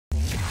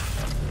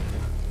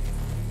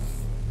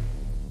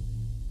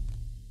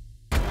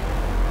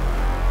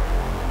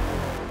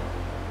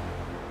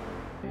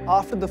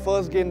After the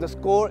first game, the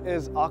score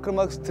is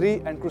Akramaks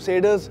 3 and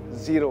Crusaders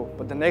 0.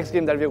 But the next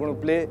game that we are going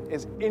to play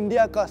is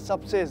India ka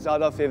sabse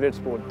zyada favorite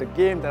sport. The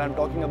game that I'm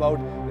talking about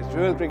is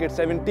Real Cricket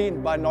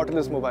 17 by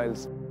Nautilus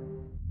Mobiles.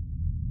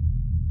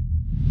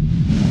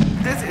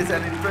 This is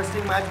an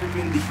interesting match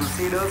between the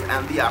Crusaders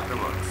and the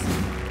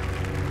Akramaks.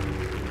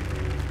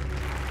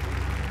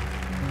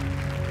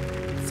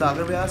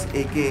 Sagar Vyas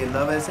aka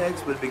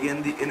lOvEsx will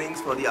begin the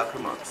innings for the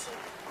Akramaks.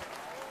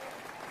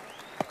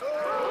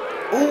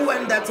 Oh,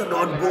 and that's a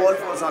dot ball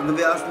for Sagar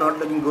Vyas, not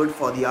looking good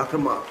for the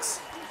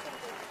Akramaks.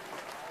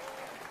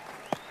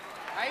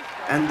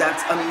 And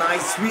that's a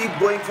nice sweep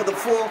going for the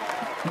 4,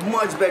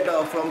 much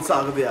better from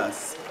Sagar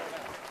Vyas.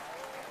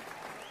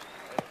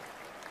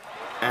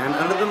 And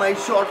another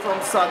nice shot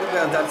from Sagar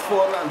Vyas, that's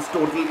 4 runs,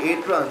 total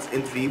 8 runs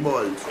in 3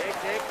 balls.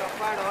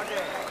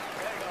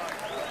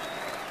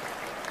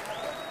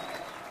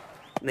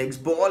 Next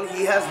ball,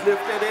 he has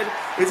lifted it.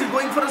 Is it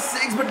going for a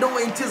 6? But no,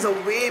 inches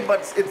away,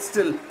 but it's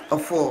still a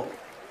 4.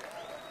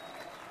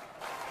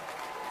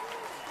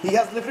 He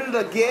has lifted it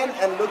again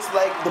and looks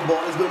like the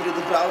ball is going to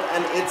the crowd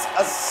and it's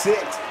a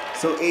 6.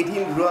 So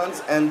 18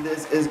 runs and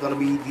this is going to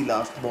be the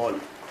last ball.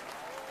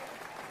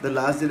 The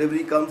last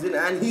delivery comes in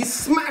and he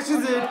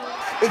smashes it.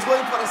 It's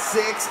going for a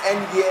 6 and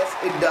yes,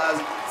 it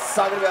does.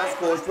 Sagar Vyas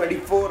scores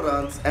 24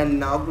 runs and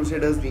now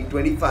Crusaders need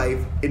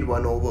 25 in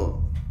 1 over.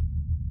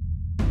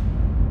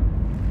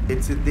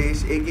 It's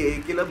Siddesh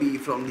aka Killerbee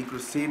from the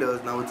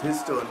Crusaders. Now it's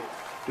his turn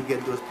to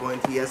get those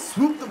points. He has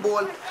swooped the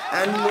ball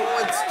and no,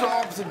 it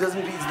stops. It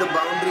doesn't reach the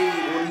boundary,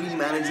 only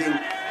managing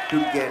to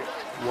get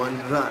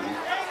 1 run.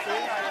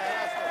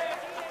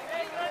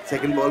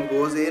 Second ball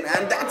goes in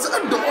and that's a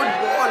dot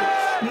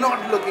ball.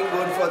 Not looking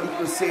good for the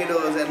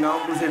Crusaders and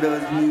now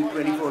Crusaders need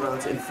 24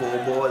 runs in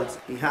 4 balls.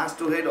 He has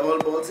to hit all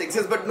ball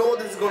 6s but no,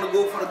 this is going to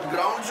go for a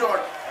ground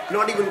shot.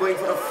 Not even going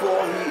for a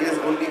 4. He is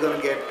only going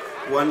to get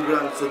 1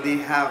 run. So they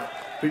have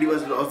pretty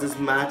much lost this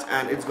match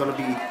and it's going to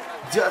be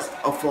just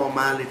a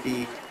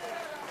formality.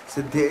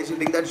 Siddesh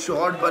hitting that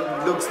shot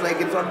but looks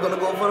like it's not going to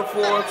go for a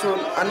 4. So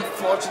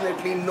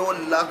unfortunately no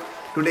luck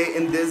today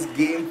in this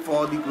game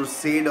for the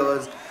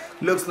Crusaders.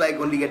 Looks like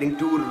only getting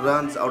 2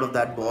 runs out of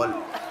that ball.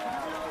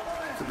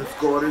 So the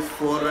score is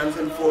 4 runs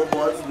in 4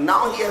 balls.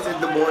 Now he has hit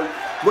the ball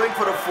going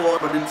for a 4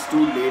 but it's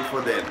too late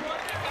for them.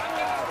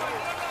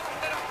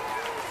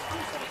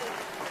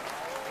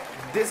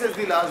 This is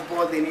the last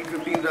ball, they need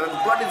 15 runs,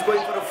 but it's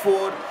going for a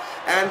 4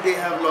 and they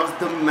have lost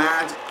the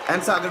match.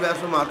 And Sagar Vyas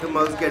from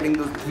Akramaks getting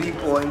those 3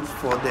 points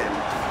for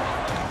them.